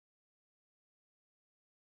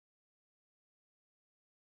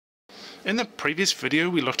In the previous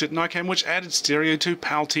video we looked at NICAM, which added stereo to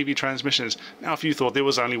PAL TV transmissions. Now if you thought there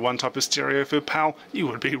was only one type of stereo for PAL, you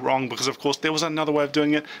would be wrong, because of course there was another way of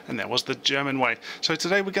doing it, and that was the German way. So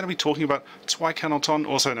today we're going to be talking about Zweikanalton,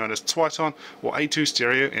 also known as Zweiton, or A2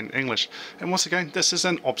 stereo in English. And once again, this is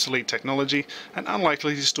an obsolete technology and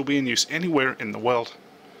unlikely to still be in use anywhere in the world.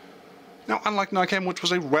 Now, unlike NICAM, which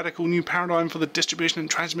was a radical new paradigm for the distribution and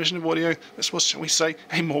transmission of audio, this was, shall we say,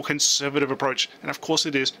 a more conservative approach, and of course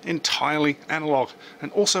it is entirely analog.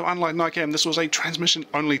 And also, unlike NICAM, this was a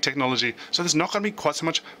transmission-only technology, so there's not going to be quite so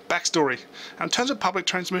much backstory. Now, in terms of public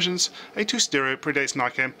transmissions, A2 stereo predates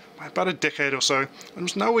NICAM by about a decade or so, and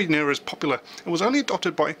was nowhere near as popular, and was only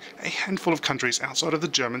adopted by a handful of countries outside of the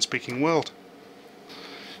German-speaking world.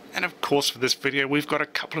 And of course for this video we've got a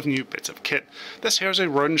couple of new bits of kit. This here is a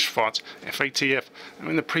Rohde Schwarz FATF. And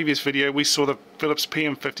in the previous video we saw the Philips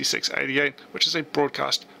PM5588, which is a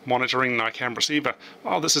broadcast monitoring NICAM receiver.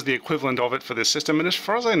 Well, this is the equivalent of it for this system, and as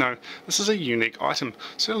far as I know this is a unique item.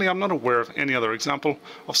 Certainly I'm not aware of any other example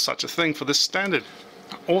of such a thing for this standard.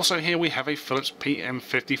 Also here we have a Philips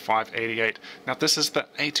PM5588. Now this is the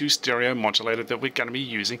A2 stereo modulator that we're going to be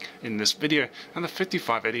using in this video, and the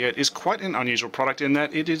 5588 is quite an unusual product in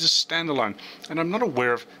that it is a standalone, and I'm not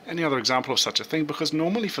aware of any other example of such a thing, because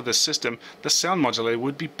normally for this system the sound modulator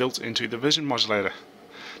would be built into the vision modulator.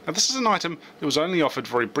 Now this is an item that was only offered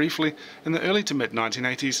very briefly in the early to mid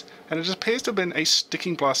 1980s, and it appears to have been a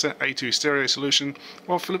sticking plaster A2 stereo solution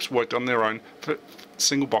while Philips worked on their own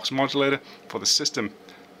single box modulator for the system.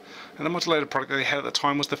 And the modulator product they had at the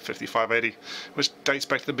time was the 5580, which dates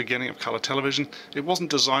back to the beginning of colour television. It wasn't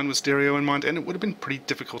designed with stereo in mind, and it would have been pretty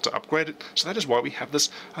difficult to upgrade it, so that is why we have this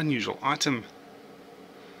unusual item.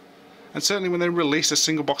 And certainly when they released a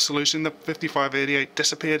single box solution, the 5588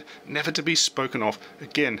 disappeared, never to be spoken of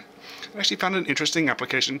again. I actually found an interesting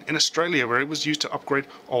application in Australia where it was used to upgrade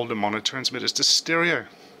older mono transmitters to stereo.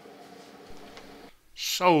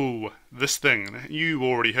 So, this thing, you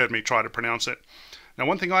already heard me try to pronounce it. Now,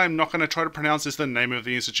 one thing I am not going to try to pronounce is the name of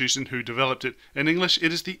the institution who developed it. In English,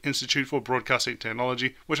 it is the Institute for Broadcasting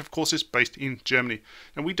Technology, which of course is based in Germany.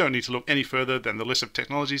 And we don't need to look any further than the list of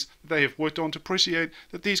technologies that they have worked on to appreciate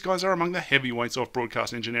that these guys are among the heavyweights of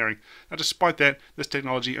broadcast engineering. Now, despite that, this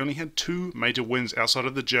technology only had two major wins outside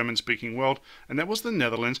of the German-speaking world, and that was the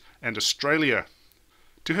Netherlands and Australia.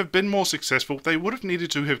 To have been more successful, they would have needed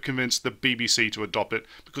to have convinced the BBC to adopt it,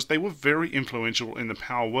 because they were very influential in the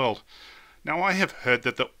power world. Now, I have heard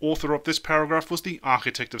that the author of this paragraph was the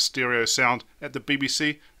architect of stereo sound at the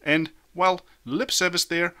BBC, and, well, lip service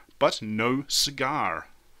there, but no cigar.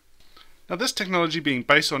 Now, this technology being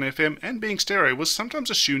based on FM and being stereo was sometimes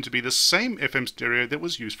assumed to be the same FM stereo that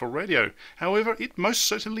was used for radio. However, it most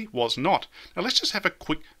certainly was not. Now, let's just have a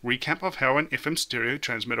quick recap of how an FM stereo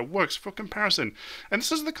transmitter works for comparison. And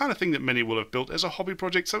this is the kind of thing that many will have built as a hobby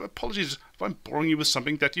project, so apologies if I'm boring you with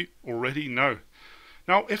something that you already know.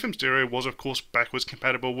 Now, FM stereo was of course backwards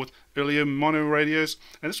compatible with earlier mono radios,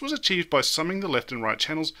 and this was achieved by summing the left and right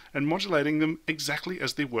channels and modulating them exactly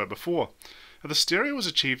as they were before. Now, the stereo was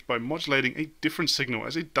achieved by modulating a different signal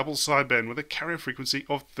as a double sideband with a carrier frequency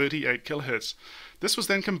of 38 kHz. This was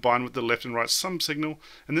then combined with the left and right sum signal,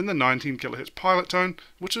 and then the 19 kHz pilot tone,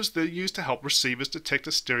 which was then used to help receivers detect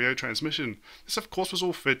a stereo transmission. This of course was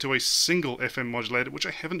all fed to a single FM modulator, which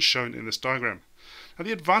I haven't shown in this diagram. Now,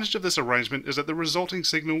 the advantage of this arrangement is that the resulting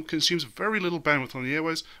signal consumes very little bandwidth on the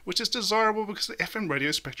airways, which is desirable because the FM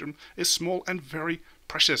radio spectrum is small and very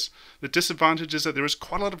precious. The disadvantage is that there is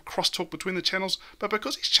quite a lot of crosstalk between the channels, but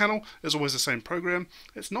because each channel is always the same program,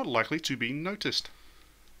 it's not likely to be noticed.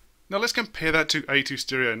 Now let's compare that to A2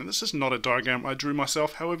 stereo. Now this is not a diagram I drew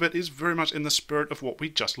myself, however it is very much in the spirit of what we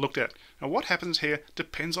just looked at. Now what happens here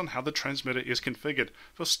depends on how the transmitter is configured.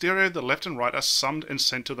 For stereo, the left and right are summed and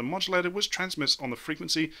sent to the modulator, which transmits on the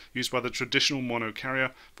frequency used by the traditional mono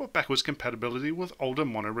carrier for backwards compatibility with older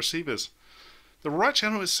mono receivers. The right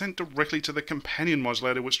channel is sent directly to the companion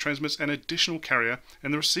modulator, which transmits an additional carrier,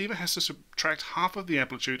 and the receiver has to subtract half of the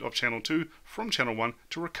amplitude of channel 2 from channel 1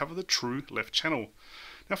 to recover the true left channel.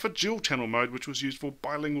 Now, for dual channel mode, which was used for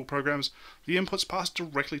bilingual programs, the inputs passed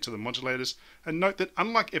directly to the modulators, and note that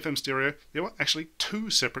unlike FM stereo, there were actually two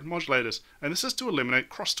separate modulators, and this is to eliminate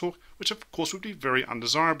crosstalk, which of course would be very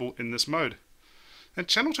undesirable in this mode. And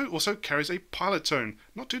channel 2 also carries a pilot tone,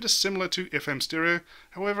 not too dissimilar to FM stereo,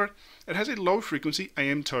 however it has a low frequency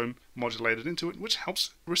AM tone modulated into it, which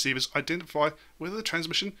helps receivers identify whether the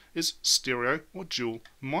transmission is stereo or dual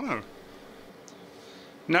mono.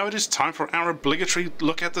 Now it is time for our obligatory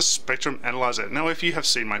look at the spectrum analyzer. Now if you have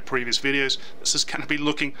seen my previous videos, this is going to be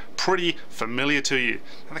looking pretty familiar to you.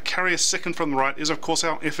 Now the carrier second from the right is of course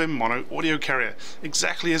our FM mono audio carrier,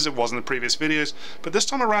 exactly as it was in the previous videos, but this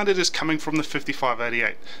time around it is coming from the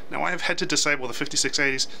 5588. Now I have had to disable the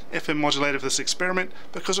 5680's FM modulator for this experiment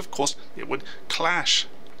because of course it would clash.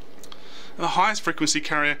 The highest frequency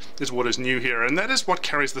carrier is what is new here, and that is what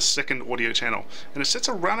carries the second audio channel, and it sits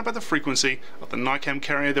around about the frequency of the NICAM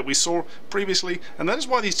carrier that we saw previously, and that is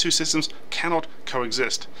why these two systems cannot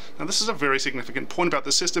coexist. Now this is a very significant point about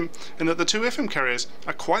the system, in that the two FM carriers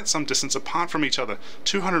are quite some distance apart from each other,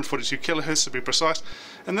 242 kHz to be precise,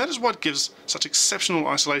 and that is what gives such exceptional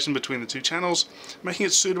isolation between the two channels, making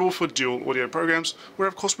it suitable for dual audio programs where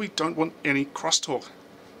of course we don't want any crosstalk.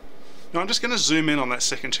 Now I'm just going to zoom in on that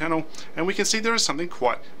second channel, and we can see there is something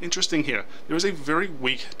quite interesting here. There is a very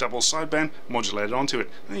weak double sideband modulated onto it,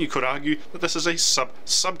 and you could argue that this is a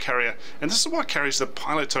sub carrier, and this is what carries the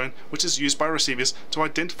pilot tone, which is used by receivers to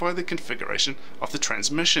identify the configuration of the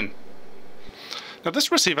transmission. Now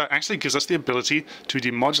this receiver actually gives us the ability to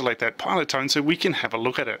demodulate that pilot tone so we can have a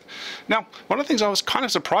look at it. Now one of the things I was kind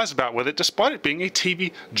of surprised about with it, despite it being a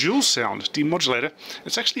TV dual sound demodulator,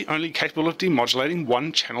 it's actually only capable of demodulating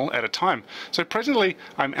one channel at a time. So presently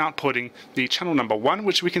I'm outputting the channel number 1,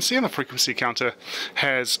 which we can see on the frequency counter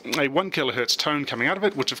has a 1 kHz tone coming out of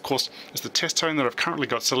it, which of course is the test tone that I've currently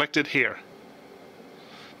got selected here.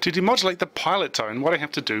 To demodulate the pilot tone, what I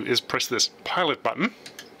have to do is press this pilot button,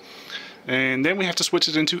 and then we have to switch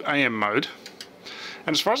it into AM mode.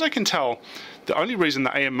 And as far as I can tell, the only reason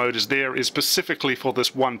the AM mode is there is specifically for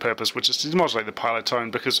this one purpose, which is to demodulate the pilot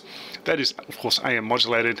tone, because that is of course AM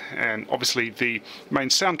modulated, and obviously the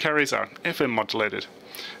main sound carriers are FM modulated.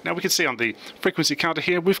 Now we can see on the frequency counter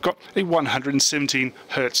here we've got a 117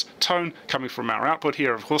 Hz tone coming from our output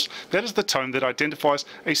here. Of course that is the tone that identifies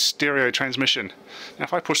a stereo transmission. Now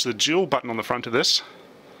if I push the dual button on the front of this,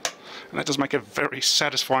 and that does make a very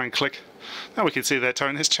satisfying click, now we can see that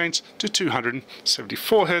tone has changed to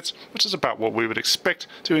 274 Hz, which is about what we would expect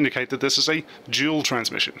to indicate that this is a dual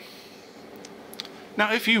transmission.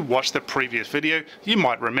 Now if you watched the previous video, you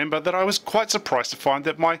might remember that I was quite surprised to find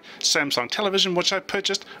that my Samsung television, which I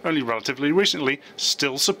purchased only relatively recently,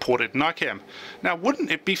 still supported NICAM. Now wouldn't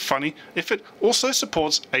it be funny if it also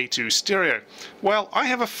supports A2 stereo? Well, I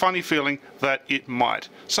have a funny feeling that it might.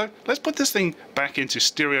 So let's put this thing back into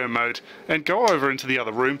stereo mode and go over into the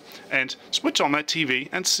other room and switch on that TV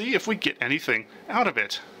and see if we get anything out of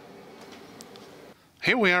it.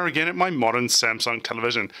 Here we are again at my modern Samsung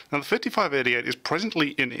television. Now the 5588 is presently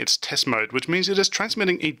in its test mode, which means it is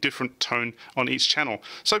transmitting a different tone on each channel.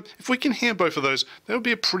 So if we can hear both of those, that would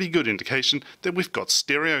be a pretty good indication that we've got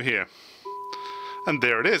stereo here. And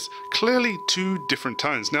there it is, clearly two different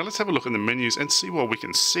tones. Now let's have a look in the menus and see what we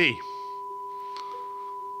can see.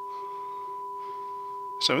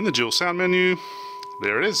 So in the dual sound menu,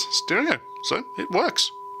 there it is, stereo, so it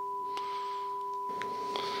works.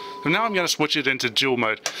 So now I'm going to switch it into dual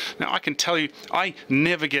mode. Now I can tell you, I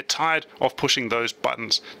never get tired of pushing those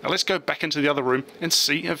buttons. Now let's go back into the other room and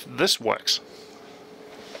see if this works.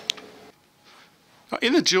 Now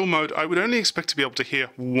in the dual mode, I would only expect to be able to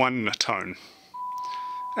hear one tone.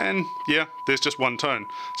 And yeah, there's just one tone.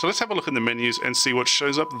 So let's have a look in the menus and see what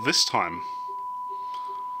shows up this time.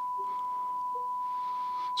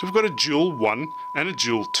 So we've got a dual 1 and a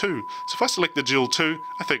dual 2. So if I select the dual 2,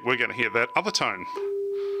 I think we're going to hear that other tone.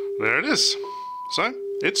 There it is. So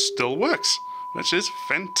it still works, which is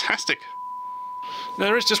fantastic. Now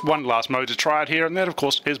there is just one last mode to try out here, and that of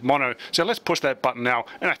course is mono. So let's push that button now,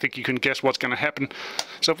 and I think you can guess what's going to happen.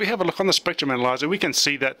 So if we have a look on the spectrum analyzer, we can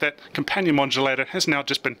see that that companion modulator has now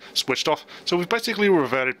just been switched off. So we've basically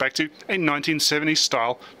reverted back to a 1970s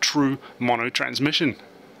style true mono transmission.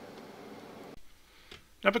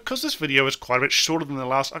 Now because this video is quite a bit shorter than the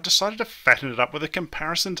last, I've decided to fatten it up with a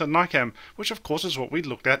comparison to NICAM, which of course is what we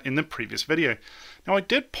looked at in the previous video. Now I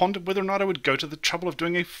did ponder whether or not I would go to the trouble of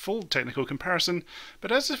doing a full technical comparison,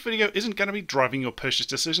 but as this video isn't going to be driving your purchase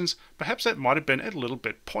decisions, perhaps that might have been a little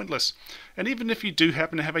bit pointless. And even if you do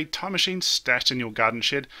happen to have a time machine stashed in your garden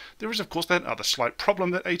shed, there is of course that other slight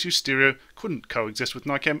problem that A2 stereo couldn't coexist with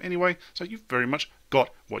NICAM anyway, so you've very much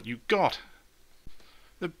got what you got.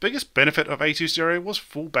 The biggest benefit of A2 stereo was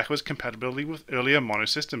full backwards compatibility with earlier mono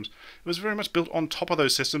systems. It was very much built on top of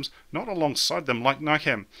those systems, not alongside them like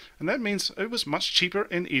NICAM, and that means it was much cheaper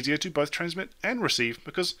and easier to both transmit and receive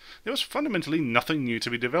because there was fundamentally nothing new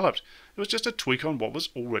to be developed. It was just a tweak on what was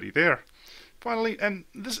already there. Finally, and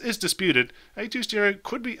this is disputed, A2 stereo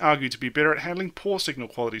could be argued to be better at handling poor signal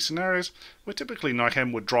quality scenarios, where typically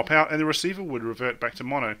NICAM would drop out and the receiver would revert back to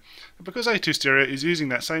mono. And because A2 stereo is using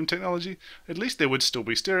that same technology, at least there would still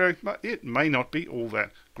be stereo, but it may not be all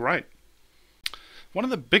that great. One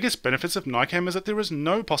of the biggest benefits of NICAM is that there is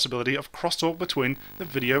no possibility of crosstalk between the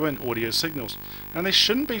video and audio signals, and there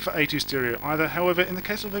shouldn't be for A2 stereo either. However, in the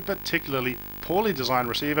case of a particularly poorly designed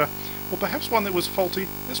receiver, or perhaps one that was faulty,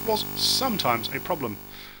 this was sometimes a problem.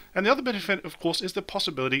 And the other benefit, of course, is the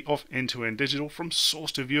possibility of end-to-end digital from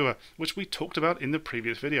source to viewer, which we talked about in the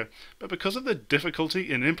previous video. But because of the difficulty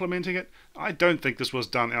in implementing it, I don't think this was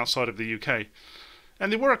done outside of the UK.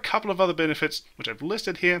 And there were a couple of other benefits, which I've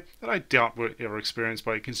listed here, that I doubt were ever experienced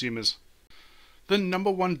by consumers. The number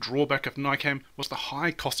one drawback of NICAM was the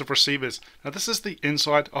high cost of receivers. Now this is the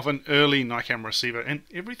inside of an early NICAM receiver, and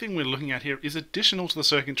everything we're looking at here is additional to the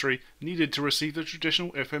circuitry needed to receive the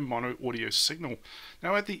traditional FM mono audio signal.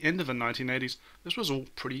 Now at the end of the 1980s, this was all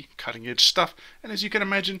pretty cutting edge stuff, and as you can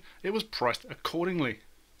imagine, it was priced accordingly.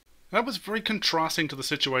 That was very contrasting to the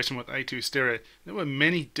situation with A2 stereo. There were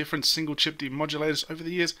many different single chip demodulators over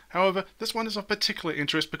the years. However, this one is of particular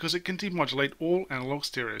interest because it can demodulate all analog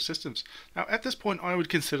stereo systems. Now at this point I would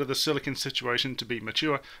consider the silicon situation to be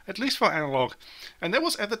mature, at least for analog, and that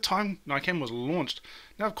was at the time NICAM was launched.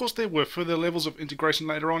 Now of course there were further levels of integration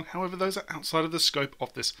later on, however those are outside of the scope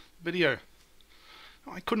of this video.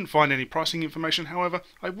 I couldn't find any pricing information. However,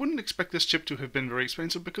 I wouldn't expect this chip to have been very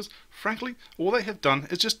expensive because, frankly, all they have done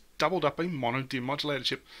is just doubled up a mono demodulator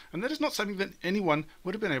chip, and that is not something that anyone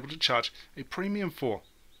would have been able to charge a premium for.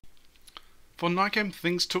 For NICAM,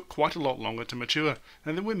 things took quite a lot longer to mature,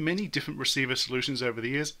 and there were many different receiver solutions over the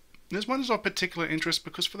years. This one is of particular interest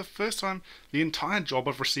because for the first time, the entire job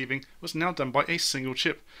of receiving was now done by a single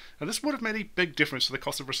chip. Now this would have made a big difference to the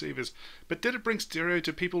cost of receivers, but did it bring stereo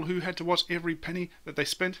to people who had to watch every penny that they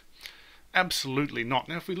spent? Absolutely not.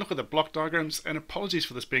 Now if we look at the block diagrams, and apologies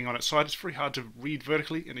for this being on its side, it's very hard to read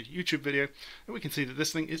vertically in a YouTube video, and we can see that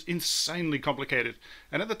this thing is insanely complicated.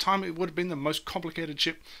 And at the time it would have been the most complicated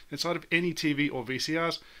chip inside of any TV or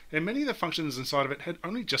VCRs, and many of the functions inside of it had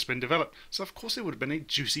only just been developed, so of course there would have been a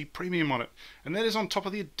juicy premium on it. And that is on top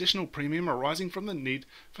of the additional premium arising from the need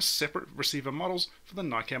for separate receiver models for the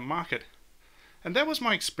NICAM market. And that was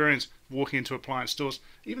my experience walking into appliance stores.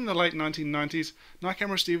 Even in the late 1990s, NICAM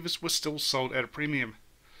receivers were still sold at a premium.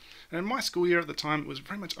 And in my school year at the time, it was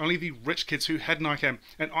very much only the rich kids who had NICAM,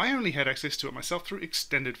 and I only had access to it myself through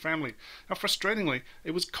extended family. Now frustratingly,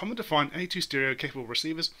 it was common to find A2 stereo capable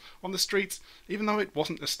receivers on the streets, even though it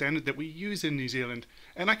wasn't a standard that we use in New Zealand.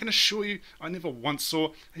 And I can assure you, I never once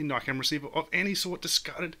saw a NICAM receiver of any sort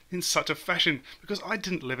discarded in such a fashion, because I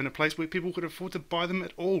didn't live in a place where people could afford to buy them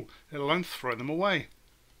at all, let alone throw them away.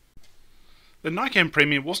 The NICAM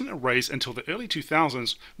premium wasn't erased until the early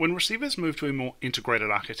 2000s, when receivers moved to a more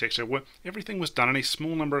integrated architecture where everything was done in a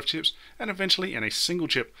small number of chips and eventually in a single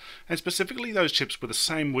chip, and specifically those chips were the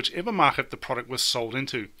same whichever market the product was sold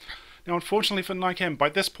into. Now unfortunately for NICAM, by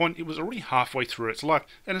this point it was already halfway through its life,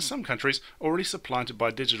 and in some countries already supplanted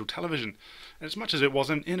by digital television. And as much as it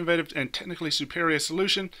was an innovative and technically superior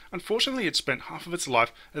solution, unfortunately it spent half of its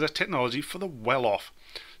life as a technology for the well-off.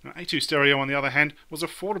 Now, A2 stereo, on the other hand, was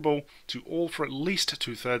affordable to all for at least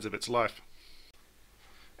 2/3 of its life.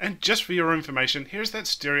 And just for your information, here's that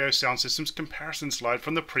stereo sound systems comparison slide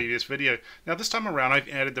from the previous video. Now this time around I've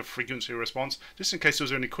added the frequency response, just in case there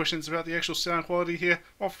was any questions about the actual sound quality here.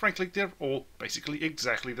 Well, frankly, they're all basically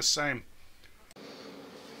exactly the same.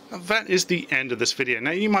 Now that is the end of this video.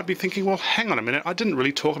 Now you might be thinking, well hang on a minute, I didn't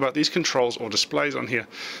really talk about these controls or displays on here.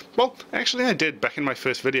 Well, actually I did back in my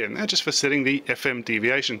first video, and they're just for setting the FM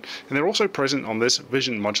deviation, and they're also present on this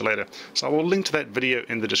vision modulator. So I will link to that video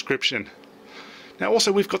in the description. Now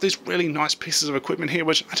also we've got these really nice pieces of equipment here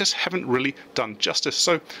which I just haven't really done justice,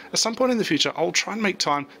 so at some point in the future I'll try and make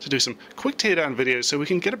time to do some quick teardown videos so we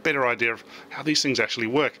can get a better idea of how these things actually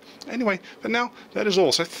work. Anyway, for now that is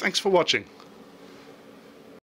all, so thanks for watching.